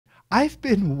I've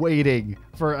been waiting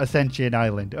for a sentient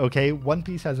island, okay? One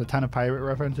Piece has a ton of pirate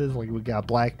references, like we got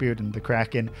Blackbeard and the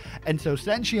Kraken, and so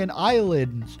sentient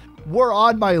islands were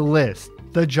on my list.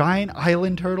 The giant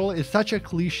island turtle is such a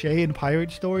cliche in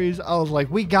pirate stories. I was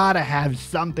like, we gotta have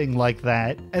something like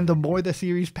that. And the more the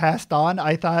series passed on,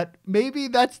 I thought, maybe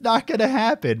that's not gonna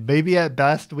happen. Maybe at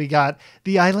best we got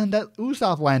the island that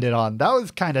Usopp landed on. That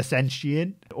was kind of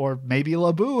sentient. Or maybe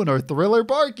Laboon or Thriller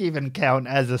Bark even count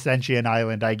as a sentient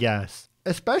island, I guess.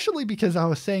 Especially because I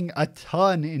was saying a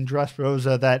ton in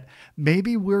Dressrosa that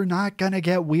maybe we're not gonna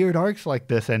get weird arcs like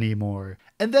this anymore.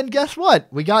 And then guess what?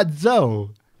 We got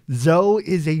ZOU. ZOU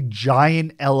is a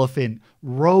giant elephant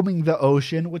roaming the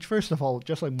ocean, which first of all,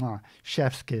 just like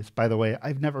chef's kiss, by the way.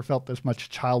 I've never felt this much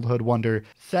childhood wonder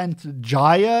since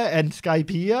Jaya and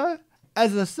Skypiea.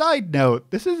 As a side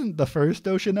note, this isn't the first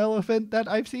ocean elephant that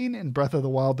I've seen. In Breath of the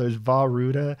Wild, there's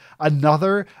Varuda,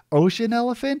 another ocean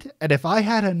elephant. And if I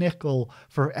had a nickel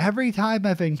for every time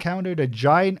I've encountered a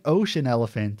giant ocean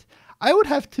elephant, I would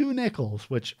have 2 nickels,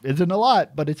 which isn't a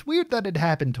lot, but it's weird that it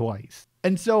happened twice.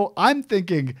 And so I'm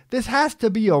thinking this has to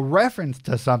be a reference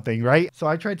to something, right? So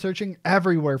I tried searching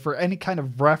everywhere for any kind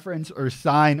of reference or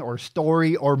sign or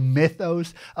story or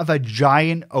mythos of a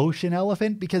giant ocean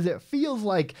elephant because it feels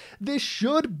like this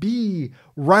should be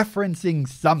referencing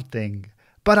something,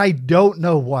 but I don't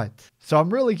know what. So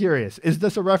I'm really curious. Is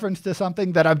this a reference to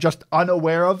something that I'm just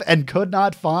unaware of and could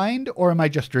not find? Or am I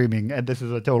just dreaming and this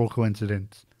is a total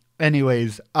coincidence?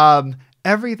 Anyways,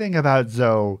 everything about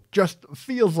ZOU just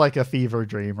feels like a fever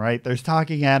dream, right? There's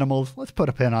talking animals. Let's put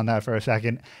a pin on that for a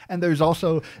second. And there's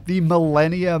also the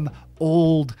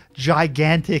millennium-old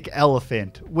gigantic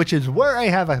elephant, which is where I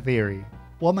have a theory.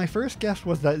 Well, my first guess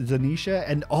was that Zanisha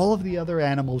and all of the other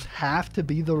animals have to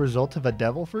be the result of a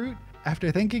devil fruit.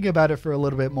 After thinking about it for a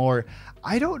little bit more,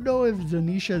 I don't know if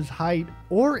Zanisha's height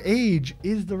or age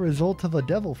is the result of a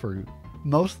devil fruit.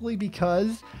 Mostly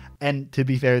because, and to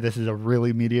be fair, this is a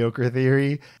really mediocre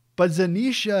theory, but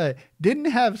Zanisha didn't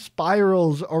have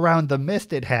spirals around the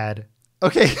mist it had.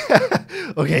 Okay,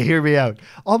 okay, hear me out.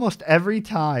 Almost every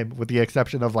time, with the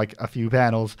exception of like a few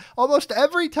panels, almost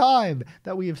every time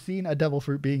that we have seen a devil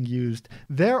fruit being used,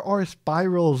 there are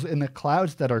spirals in the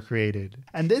clouds that are created.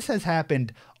 And this has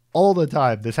happened all the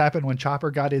time. This happened when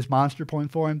Chopper got his monster point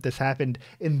form. This happened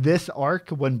in this arc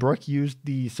when Brook used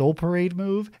the Soul Parade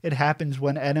move. It happens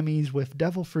when enemies with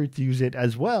devil fruits use it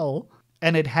as well.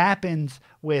 And it happens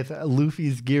with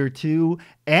Luffy's Gear 2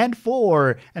 and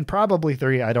 4 and probably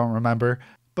 3, I don't remember.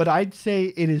 But I'd say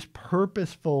it is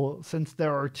purposeful since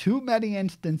there are too many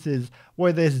instances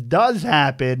where this does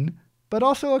happen, but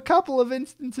also a couple of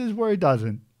instances where it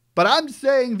doesn't. But I'm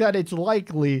saying that it's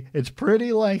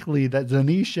pretty likely that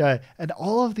Zanisha and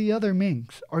all of the other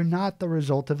minks are not the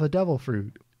result of a devil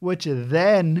fruit, which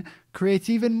then creates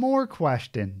even more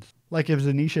questions. Like if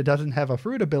Zanisha doesn't have a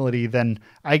fruit ability, then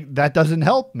that doesn't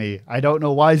help me. I don't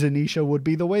know why Zanisha would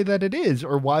be the way that it is,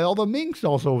 or why all the minks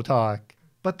also talk.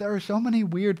 But there are so many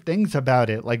weird things about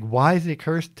it, like why is it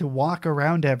cursed to walk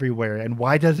around everywhere, and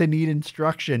why does it need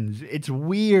instructions? It's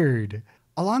weird.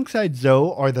 Alongside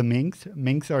ZOU are the minks.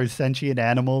 Minks are sentient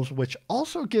animals, which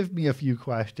also give me a few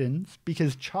questions,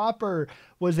 because Chopper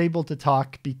was able to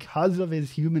talk because of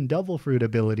his human devil fruit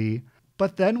ability.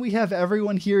 But then we have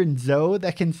everyone here in ZOU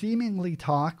that can seemingly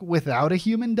talk without a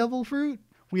human devil fruit.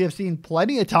 We have seen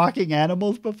plenty of talking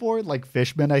animals before, like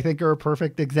fishmen I think are a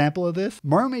perfect example of this.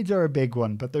 Mermaids are a big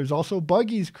one, but there's also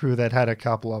Buggy's crew that had a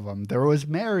couple of them. There was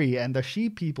Mary and the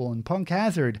Sheep People and Punk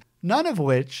Hazard, none of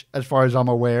which, as far as I'm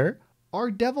aware, are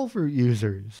devil fruit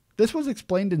users. This was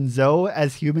explained in ZOU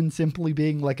as humans simply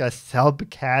being like a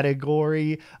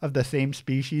subcategory of the same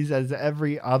species as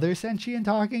every other sentient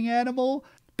talking animal.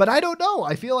 But I don't know.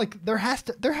 I feel like there has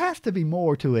to be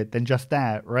more to it than just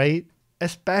that, right?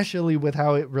 Especially with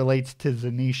how it relates to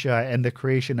Zanisha and the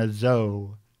creation of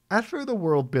ZOU. As for the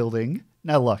world building,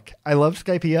 now look, I love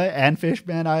Skypiea and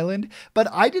Fishman Island, but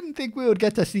I didn't think we would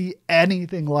get to see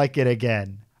anything like it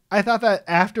again. I thought that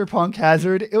after Punk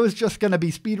Hazard, it was just going to be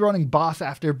speedrunning boss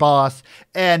after boss,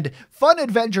 and fun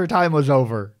adventure time was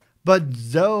over. But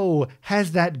ZOU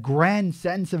has that grand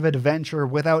sense of adventure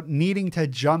without needing to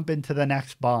jump into the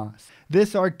next boss.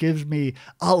 This arc gives me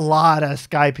a lot of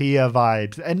Skypiea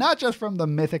vibes, and not just from the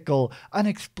mythical,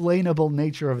 unexplainable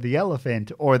nature of the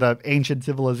elephant or the ancient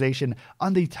civilization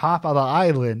on the top of the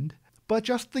island, but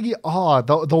just the awe,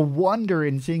 the wonder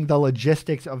in seeing the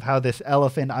logistics of how this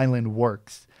elephant island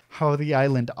works. How the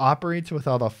island operates with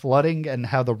all the flooding and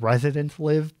how the residents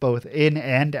live both in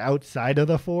and outside of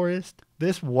the forest.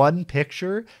 this one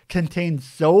picture contains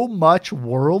so much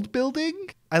world building.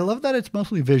 I love that it's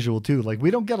mostly visual too. Like, we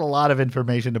don't get a lot of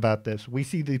information about this. We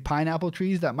see the pineapple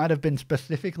trees that might have been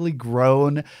specifically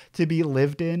grown to be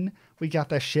lived in. We got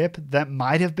the ship that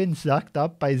might have been sucked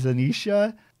up by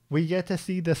Zanisha. We get to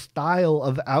see the style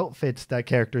of outfits that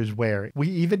characters wear. We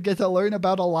even get to learn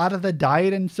about a lot of the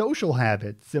diet and social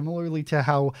habits, similarly to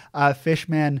how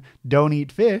fishmen don't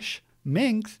eat fish.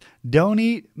 Minks don't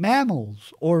eat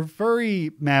mammals or furry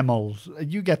mammals.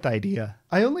 You get the idea.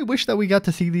 I only wish that we got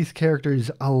to see these characters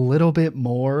a little bit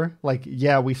more. Like,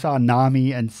 yeah, we saw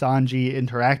Nami and Sanji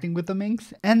interacting with the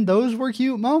minks, and those were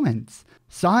cute moments.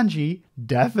 Sanji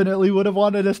definitely would have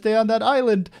wanted to stay on that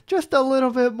island just a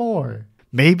little bit more.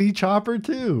 Maybe Chopper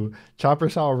too. Chopper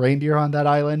saw a reindeer on that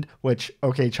island, which,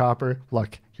 okay, Chopper,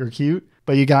 look, you're cute,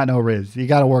 but you got no riz. You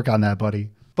got to work on that, buddy.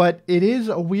 But it is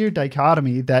a weird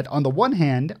dichotomy that on the one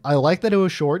hand, I like that it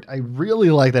was short. I really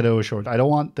like that it was short. I don't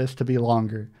want this to be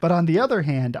longer. But on the other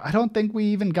hand, I don't think we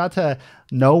even got to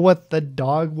know what the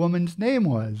dog woman's name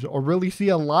was or really see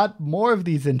a lot more of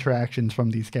these interactions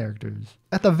from these characters.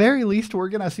 At the very least, we're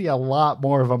going to see a lot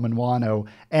more of them in Wano,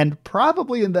 and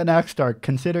probably in the next arc,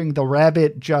 considering the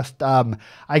rabbit just,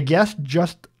 I guess,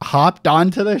 just hopped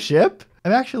onto the ship.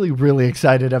 I'm actually really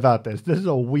excited about this. This is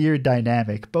a weird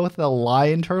dynamic. Both the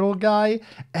lion turtle guy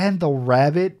and the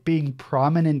rabbit being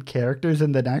prominent characters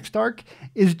in the next arc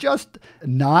is just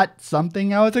not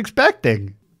something I was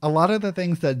expecting. A lot of the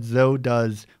things that ZOU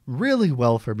does really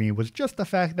well for me was just the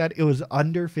fact that it was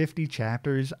under 50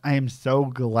 chapters. I am so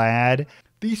glad.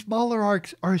 These smaller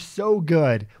arcs are so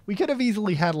good. We could have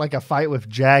easily had like a fight with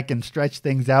Jack and stretched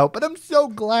things out, but I'm so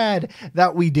glad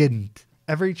that we didn't.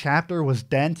 Every chapter was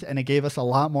dense and it gave us a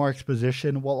lot more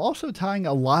exposition while also tying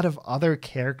a lot of other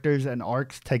characters and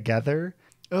arcs together.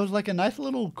 It was like a nice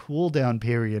little cool down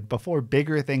period before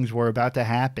bigger things were about to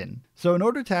happen. So in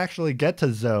order to actually get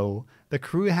to ZOU, the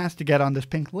crew has to get on this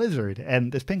pink lizard.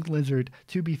 And this pink lizard,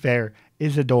 to be fair,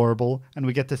 is adorable. And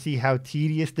we get to see how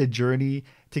tedious the journey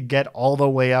to get all the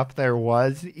way up there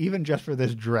was. Even just for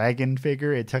this dragon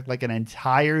figure, it took like an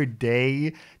entire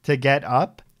day to get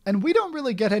up. And we don't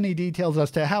really get any details as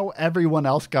to how everyone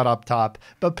else got up top,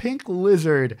 but Pink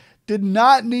Lizard did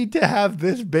not need to have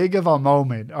this big of a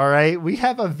moment, all right? We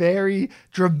have a very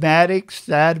dramatic,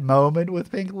 sad moment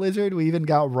with Pink Lizard. We even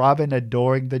got Robin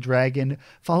adoring the dragon,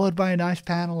 followed by a nice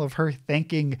panel of her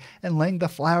thanking and laying the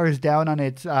flowers down on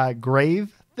its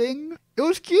grave thing. It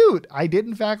was cute. I did,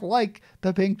 in fact, like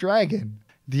the pink dragon.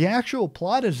 The actual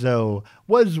plot of ZOU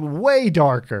was way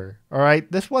darker, all right?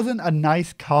 This wasn't a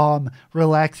nice, calm,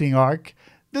 relaxing arc.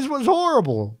 This was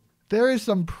horrible. There is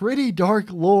some pretty dark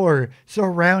lore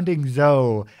surrounding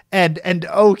ZOU. And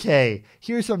okay,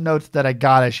 here's some notes that I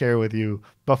gotta share with you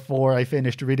before I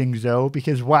finished reading ZOU,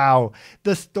 because wow,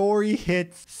 the story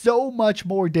hits so much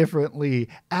more differently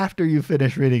after you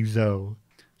finish reading ZOU.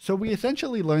 So we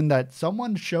essentially learned that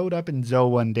someone showed up in ZOU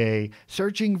one day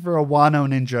searching for a Wano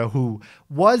ninja who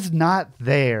was not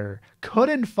there,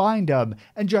 couldn't find him,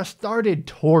 and just started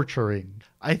torturing.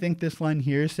 I think this line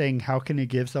here saying, "How can you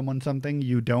give someone something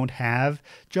you don't have?"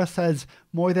 just says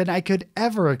more than I could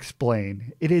ever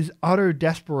explain. It is utter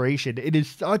desperation. It is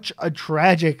such a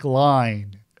tragic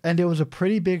line. And it was a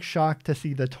pretty big shock to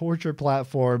see the torture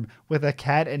platform with a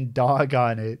cat and dog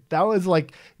on it. That was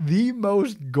like the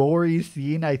most gory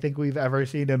scene I think we've ever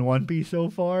seen in One Piece so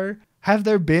far. Have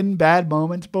there been bad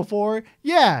moments before?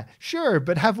 Yeah, sure,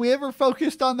 but have we ever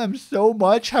focused on them so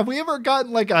much? Have we ever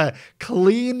gotten like a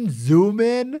clean zoom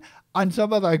in on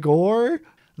some of the gore?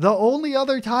 The only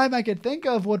other time I could think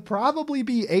of would probably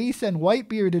be Ace and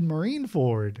Whitebeard in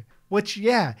Marineford. Which,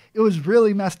 yeah, it was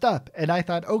really messed up. And I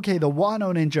thought, okay, the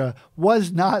Wano ninja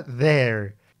was not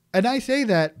there. And I say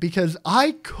that because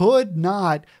I could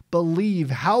not believe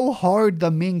how hard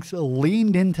the Minks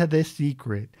leaned into this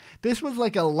secret. This was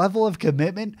like a level of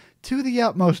commitment to the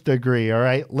utmost degree, all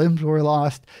right? Limbs were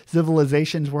lost,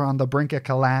 civilizations were on the brink of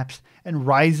collapse, and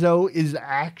Raizo is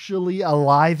actually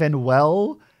alive and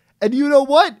well. And you know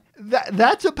what?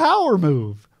 That's a power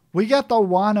move. We got the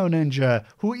Wano ninja,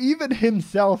 who even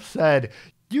himself said,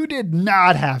 "You did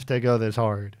not have to go this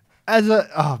hard." As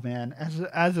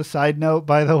a side note,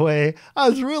 by the way, I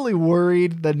was really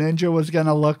worried the ninja was going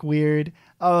to look weird.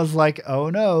 I was like, oh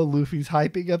no, Luffy's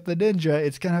hyping up the ninja.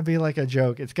 It's going to be like a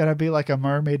joke. It's going to be like a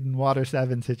Mermaid in Water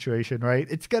 7 situation, right?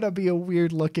 It's going to be a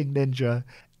weird looking ninja.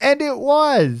 And it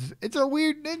was. It's a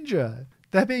weird ninja.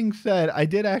 That being said, I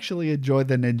did actually enjoy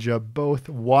the ninja, both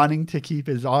wanting to keep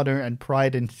his honor and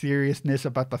pride and seriousness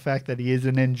about the fact that he is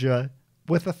a ninja.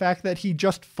 with the fact that he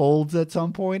just folds at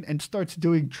some point and starts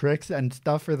doing tricks and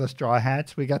stuff for the Straw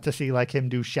Hats. We got to see like him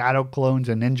do shadow clones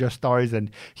and ninja stars,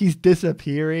 and he's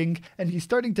disappearing, and he's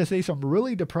starting to say some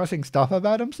really depressing stuff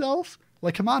about himself.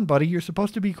 Like, come on, buddy, you're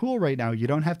supposed to be cool right now. You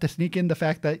don't have to sneak in the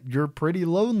fact that you're pretty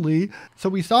lonely. So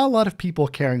we saw a lot of people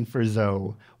caring for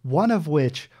ZOU, one of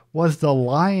which was the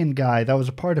lion guy that was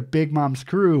a part of Big Mom's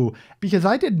crew, because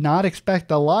I did not expect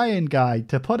the lion guy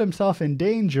to put himself in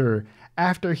danger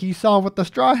after he saw what the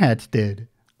Straw Hats did.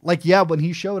 Like, yeah, when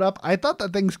he showed up, I thought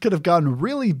that things could have gone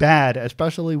really bad,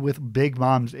 especially with Big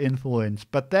Mom's influence.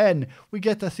 But then we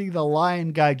get to see the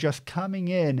lion guy just coming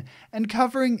in and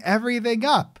covering everything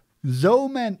up. ZOU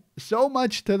meant so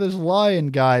much to this lion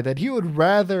guy that he would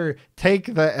rather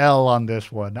take the L on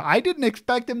this one. I didn't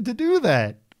expect him to do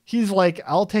that. He's like,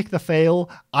 I'll take the fail.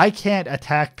 I can't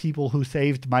attack people who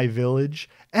saved my village,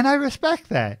 and I respect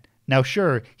that. Now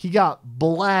sure, he got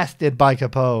blasted by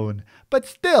Capone, but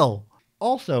still.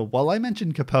 Also, while I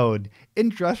mentioned Capone,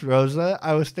 in Dressrosa,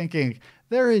 I was thinking,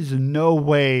 there is no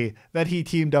way that he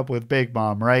teamed up with Big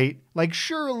Mom, right? Like,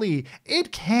 surely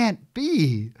it can't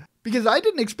be. Because I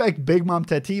didn't expect Big Mom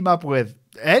to team up with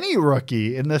any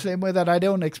rookie in the same way that I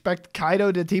don't expect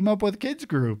Kaido to team up with Kids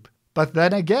Group. But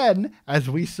then again, as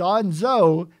we saw in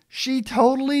ZOU, she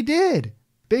totally did.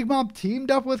 Big Mom teamed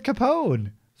up with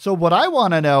Capone. So what I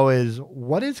want to know is,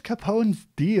 what is Capone's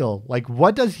deal? Like,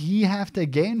 what does he have to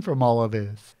gain from all of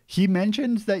this? He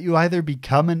mentions that you either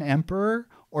become an emperor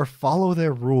or follow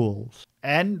their rules.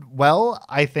 And, well,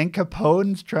 I think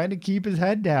Capone's trying to keep his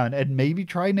head down and maybe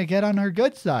trying to get on her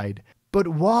good side. But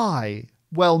why?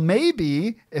 Well,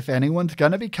 maybe if anyone's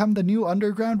going to become the new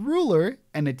underground ruler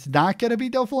and it's not going to be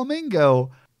Doflamingo,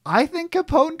 I think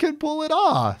Capone can pull it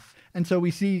off. And so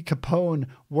we see Capone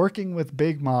working with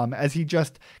Big Mom as he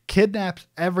just kidnaps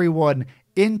everyone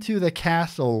into the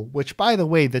castle, which, by the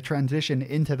way, the transition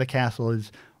into the castle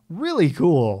is really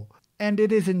cool. And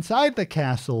it is inside the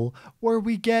castle where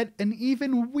we get an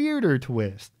even weirder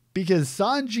twist, because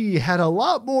Sanji had a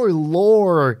lot more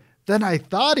lore than I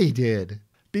thought he did.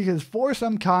 Because for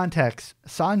some context,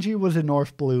 Sanji was in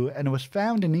North Blue and was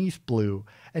found in East Blue,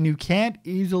 and you can't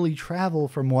easily travel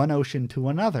from one ocean to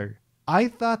another. I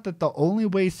thought that the only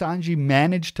way Sanji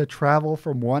managed to travel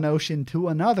from one ocean to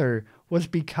another was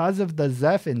because of the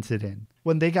Zeph incident.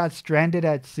 When they got stranded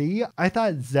at sea, I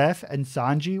thought Zeph and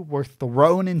Sanji were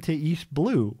thrown into East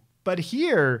Blue. But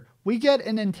here, we get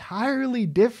an entirely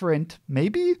different,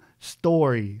 maybe,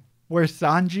 story, where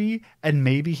Sanji and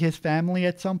maybe his family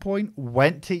at some point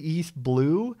went to East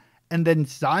Blue, and then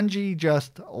Sanji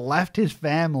just left his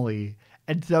family,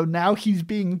 and so now he's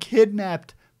being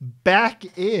kidnapped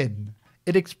back in.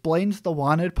 It explains the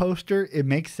wanted poster. It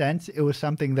makes sense. It was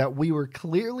something that we were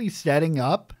clearly setting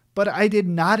up, but I did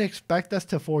not expect us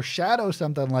to foreshadow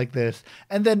something like this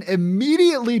and then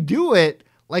immediately do it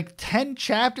like 10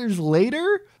 chapters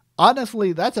later.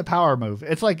 Honestly, that's a power move.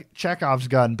 It's like Chekhov's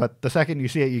gun, but the second you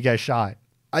see it, you get shot.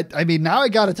 I mean, now I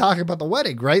got to talk about the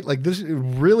wedding, right? Like, this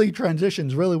really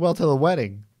transitions really well to the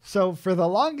wedding. So for the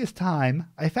longest time,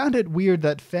 I found it weird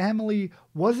that family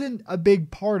wasn't a big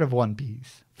part of One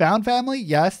Piece. Found family?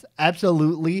 Yes,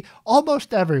 absolutely.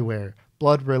 Almost everywhere.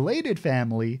 Blood-related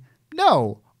family?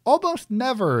 No, almost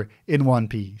never in One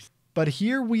Piece. But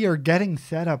here we are getting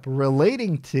set up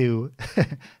relating to,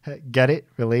 get it?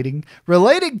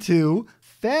 Relating to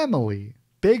family.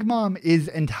 Big Mom is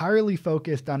entirely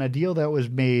focused on a deal that was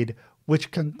made,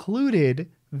 which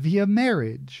concluded via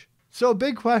marriage. So a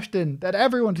big question that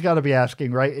everyone's got to be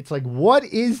asking, right? It's like, what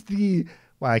is the...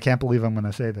 Wow, I can't believe I'm going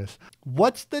to say this.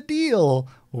 What's the deal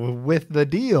with the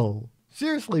deal?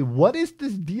 Seriously, what is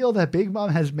this deal that Big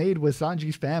Mom has made with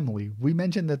Sanji's family? We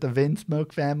mentioned that the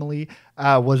Vinsmoke family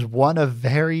was one of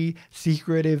very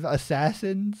secretive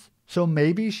assassins. So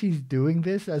maybe she's doing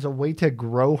this as a way to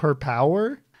grow her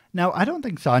power? Now, I don't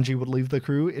think Sanji would leave the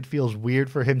crew. It feels weird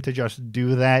for him to just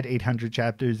do that 800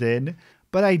 chapters in.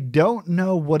 But I don't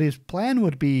know what his plan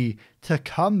would be to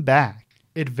come back.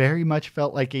 It very much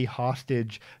felt like a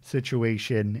hostage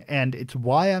situation, and it's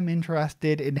why I'm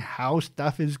interested in how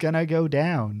stuff is gonna go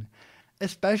down.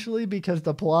 Especially because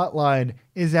the plotline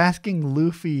is asking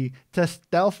Luffy to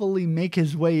stealthily make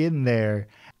his way in there.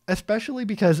 Especially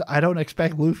because I don't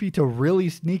expect Luffy to really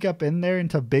sneak up in there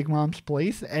into Big Mom's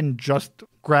place and just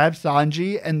grab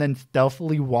Sanji and then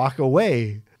stealthily walk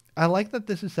away. I like that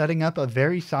this is setting up a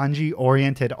very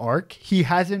Sanji-oriented arc. He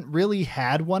hasn't really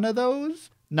had one of those.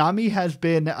 Nami has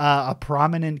been a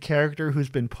prominent character who's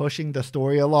been pushing the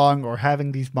story along or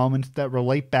having these moments that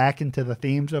relate back into the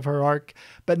themes of her arc.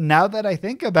 But now that I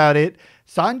think about it,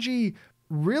 Sanji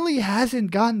really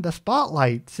hasn't gotten the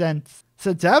spotlight since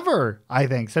since ever, I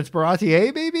think. Since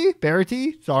Baratier, maybe?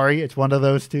 Barati? Sorry, it's one of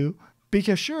those two.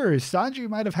 Because sure, Sanji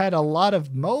might have had a lot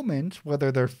of moments,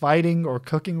 whether they're fighting or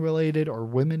cooking related or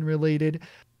women related,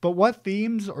 but what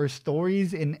themes or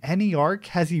stories in any arc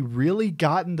has he really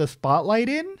gotten the spotlight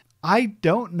in? I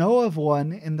don't know of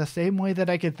one in the same way that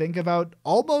I could think about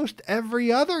almost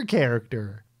every other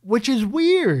character, which is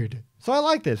weird. So I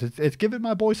like this. It's giving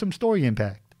my boy some story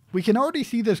impact. We can already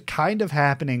see this kind of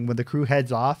happening when the crew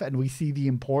heads off and we see the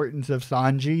importance of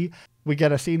Sanji. We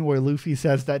get a scene where Luffy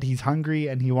says that he's hungry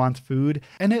and he wants food,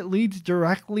 and it leads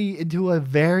directly into a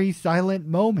very silent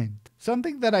moment.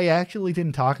 Something that I actually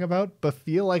didn't talk about, but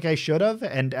feel like I should have,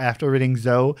 and after reading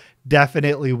ZOU,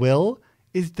 definitely will,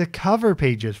 is the cover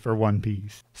pages for One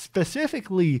Piece.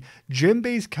 Specifically,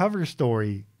 Jinbei's cover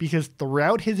story, because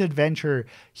throughout his adventure,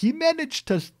 he managed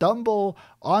to stumble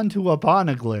onto a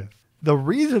poneglyph. The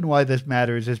reason why this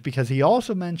matters is because he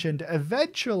also mentioned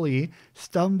eventually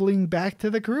stumbling back to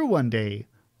the crew one day,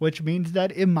 which means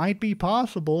that it might be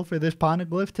possible for this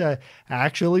poneglyph to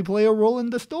actually play a role in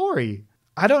the story.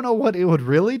 I don't know what it would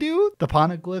really do. The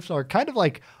poneglyphs are kind of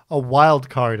like a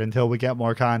wild card until we get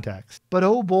more context. But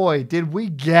oh boy, did we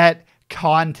get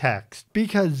context,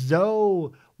 because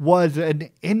ZOU was an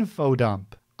info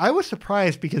dump. I was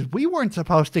surprised because we weren't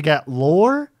supposed to get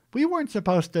lore. We weren't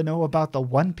supposed to know about the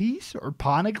One Piece or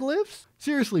poneglyphs?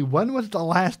 Seriously, when was the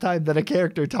last time that a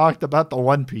character talked about the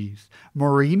One Piece?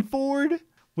 Marineford?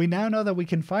 We now know that we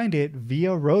can find it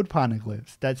via road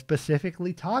poneglyphs that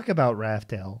specifically talk about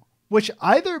Raftel, which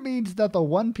either means that the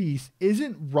One Piece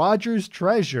isn't Roger's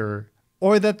treasure,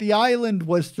 or that the island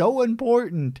was so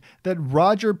important that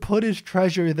Roger put his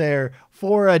treasure there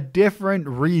for a different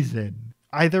reason.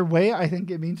 Either way, I think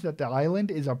it means that the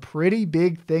island is a pretty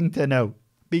big thing to note.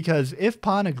 Because if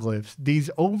poneglyphs, these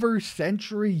over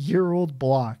century-year-old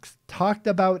blocks, talked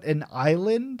about an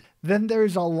island, then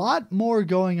there's a lot more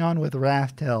going on with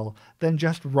Raftel than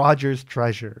just Roger's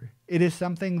treasure. It is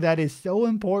something that is so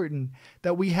important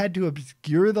that we had to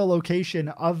obscure the location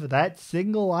of that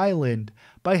single island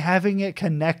by having it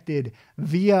connected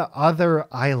via other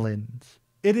islands.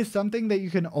 It is something that you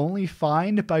can only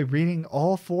find by reading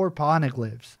all 4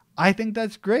 poneglyphs. I think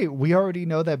that's great. We already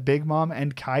know that Big Mom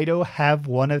and Kaido have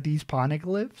one of these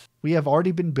poneglyphs. We have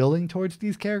already been building towards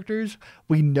these characters.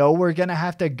 We know we're going to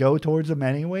have to go towards them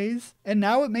anyways. And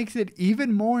now it makes it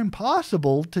even more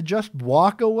impossible to just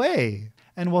walk away.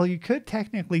 And while you could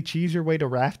technically cheese your way to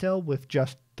Raftel with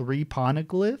just 3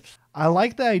 poneglyphs, I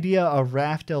like the idea of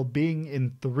Raftel being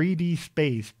in 3D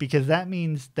space because that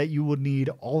means that you would need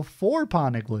all 4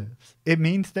 poneglyphs. It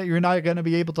means that you're not going to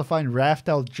be able to find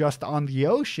Raftel just on the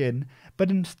ocean,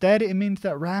 but instead it means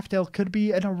that Raftel could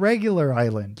be an irregular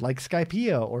island like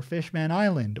Skypiea or Fishman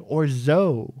Island or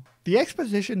ZOU. The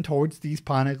exposition towards these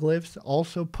poneglyphs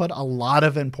also put a lot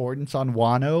of importance on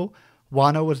Wano.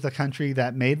 Wano was the country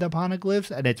that made the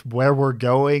poneglyphs, and it's where we're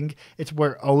going. It's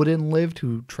where Odin lived,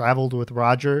 who traveled with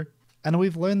Roger. And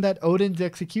we've learned that Odin's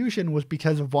execution was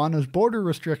because of Wano's border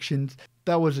restrictions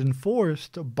that was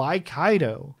enforced by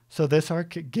Kaido. So this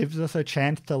arc gives us a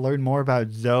chance to learn more about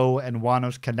ZOU and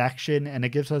Wano's connection, and it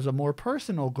gives us a more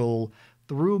personal goal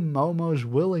through Momo's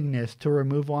willingness to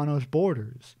remove Wano's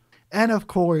borders. And of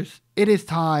course, it is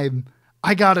time.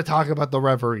 I gotta talk about the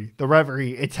Reverie. The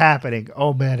Reverie, it's happening.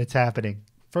 Oh man, it's happening.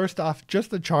 First off,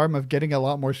 just the charm of getting a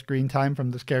lot more screen time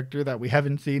from this character that we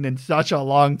haven't seen in such a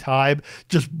long time.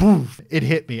 Just boof, it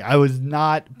hit me. I was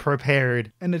not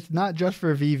prepared. And it's not just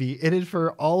for Vivi, it is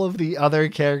for all of the other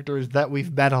characters that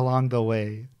we've met along the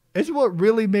way. It's what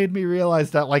really made me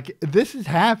realize that, like, this is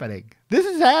happening. This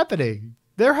is happening.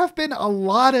 There have been a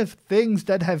lot of things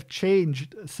that have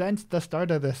changed since the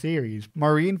start of the series.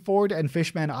 Marineford and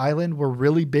Fishman Island were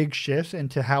really big shifts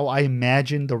into how I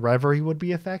imagined the Reverie would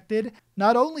be affected.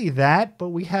 Not only that, but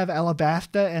we have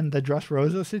Alabasta and the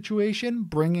Dressrosa situation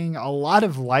bringing a lot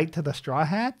of light to the Straw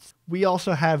Hats. We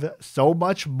also have so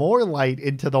much more light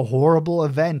into the horrible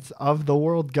events of the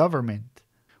world government.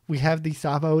 We have the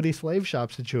Sabaody slave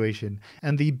shop situation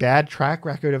and the bad track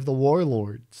record of the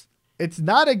warlords. It's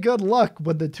not a good look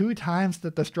when the 2 times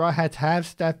that the Straw Hats have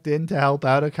stepped in to help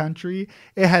out a country,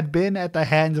 it had been at the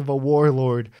hands of a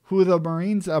warlord who the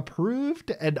Marines approved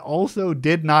and also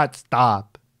did not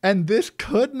stop. And this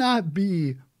could not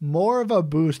be more of a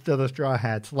boost to the Straw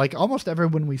Hats. Like, almost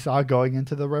everyone we saw going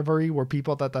into the Reverie were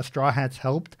people that the Straw Hats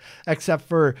helped, except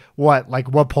for, what, like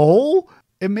Wapole?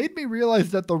 It made me realize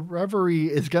that the Reverie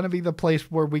is going to be the place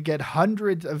where we get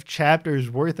hundreds of chapters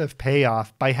worth of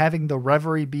payoff by having the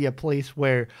Reverie be a place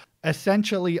where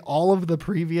essentially all of the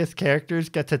previous characters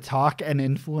get to talk and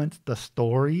influence the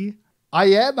story.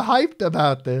 I am hyped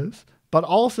about this, but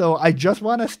also I just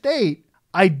want to state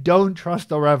I don't trust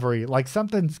the Reverie. Like,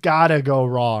 something's gotta go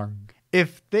wrong.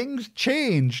 If things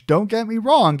change, don't get me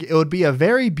wrong, it would be a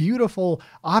very beautiful,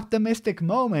 optimistic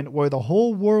moment where the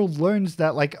whole world learns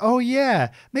that, like, oh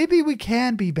yeah, maybe we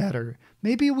can be better.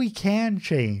 Maybe we can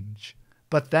change.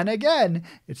 But then again,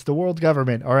 it's the world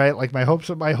government, all right? Like, my hopes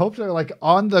are like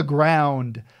on the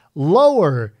ground,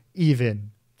 lower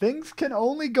even. Things can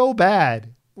only go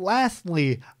bad.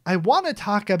 Lastly, I want to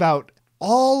talk about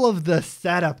all of the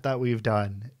setup that we've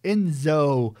done. In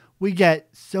ZOU, we get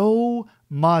so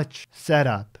much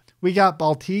setup. We got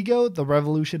Baltigo, the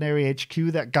revolutionary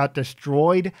HQ that got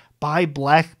destroyed by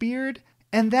Blackbeard,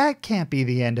 and that can't be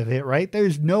the end of it, right?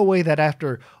 There's no way that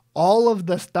after all of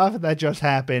the stuff that just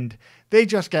happened, they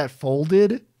just got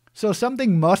folded. So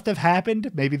something must have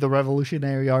happened. Maybe the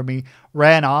Revolutionary Army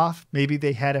ran off. Maybe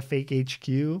they had a fake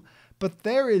HQ. But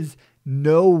there is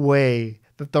no way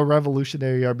that the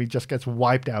Revolutionary Army just gets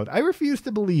wiped out. I refuse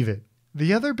to believe it.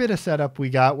 The other bit of setup we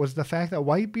got was the fact that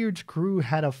Whitebeard's crew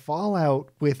had a fallout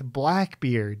with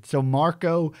Blackbeard. So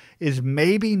Marco is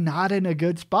maybe not in a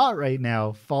good spot right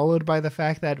now, followed by the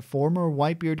fact that former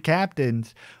Whitebeard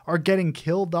captains are getting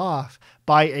killed off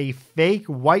by a fake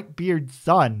Whitebeard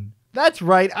son. That's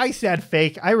right, I said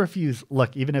fake. I refuse.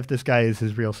 Look, even if this guy is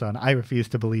his real son, I refuse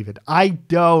to believe it. I'm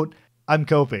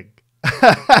coping.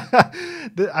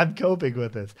 I'm coping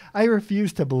with this. I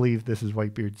refuse to believe this is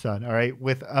Whitebeard's son, all right?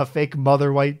 With a fake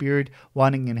mother Whitebeard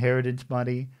wanting inheritance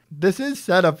money. This is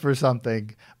set up for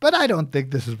something, but I don't think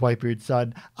this is Whitebeard's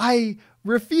son. I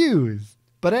refuse.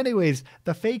 But anyways,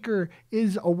 the faker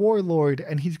is a warlord,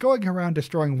 and he's going around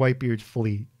destroying Whitebeard's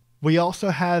fleet. We also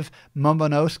have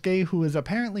Momonosuke, who is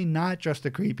apparently not just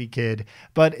a creepy kid,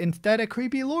 but instead a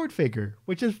creepy lord figure,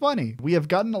 which is funny. We have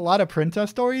gotten a lot of princess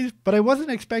stories, but I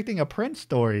wasn't expecting a prince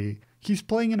story. He's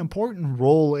playing an important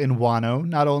role in Wano,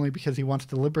 not only because he wants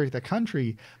to liberate the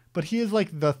country, but he is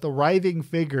like the thriving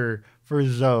figure for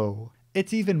ZOU.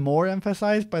 It's even more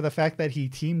emphasized by the fact that he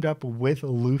teamed up with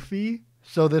Luffy,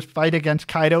 so this fight against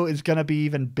Kaido is going to be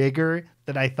even bigger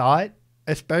than I thought.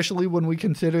 Especially when we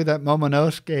consider that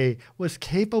Momonosuke was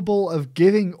capable of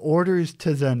giving orders to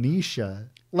Zanisha.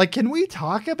 Like, can we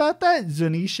talk about that?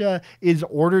 Zanisha is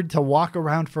ordered to walk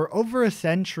around for over a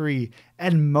century,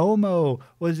 and Momo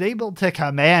was able to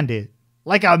command it.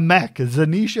 Like a mech.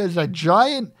 Zanisha is a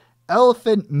giant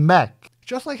elephant mech.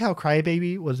 Just like how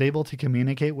Crybaby was able to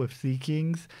communicate with Sea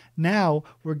Kings, now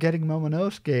we're getting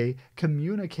Momonosuke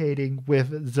communicating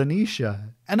with Zanisha.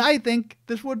 And I think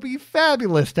this would be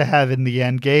fabulous to have in the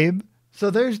end game. So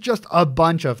there's just a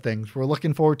bunch of things. We're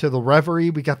looking forward to the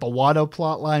Reverie. We got the Wano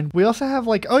plotline. We also have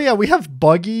we have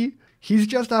Buggy. He's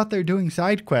just out there doing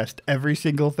side quests. Every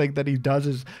single thing that he does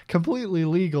is completely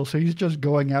legal. So he's just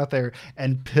going out there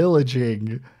and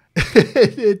pillaging.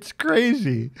 It's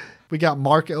crazy. We got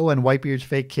Marco and Whitebeard's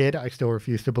fake kid. I still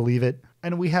refuse to believe it.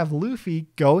 And we have Luffy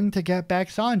going to get back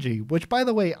Sanji, which, by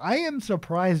the way, I am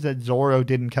surprised that Zoro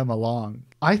didn't come along.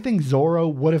 I think Zoro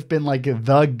would have been like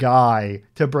the guy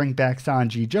to bring back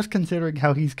Sanji, just considering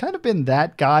how he's kind of been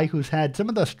that guy who's had some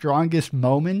of the strongest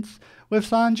moments with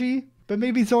Sanji. But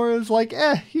maybe Zoro's like,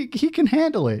 he can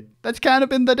handle it. That's kind of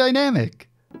been the dynamic.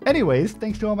 Anyways,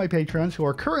 thanks to all my patrons who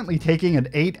are currently taking an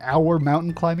 8-hour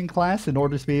mountain climbing class in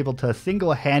order to be able to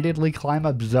single-handedly climb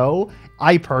up ZOU.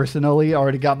 I personally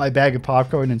already got my bag of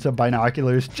popcorn and some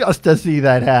binoculars just to see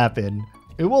that happen.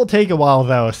 It will take a while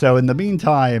though, so in the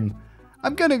meantime,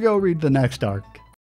 I'm gonna go read the next arc.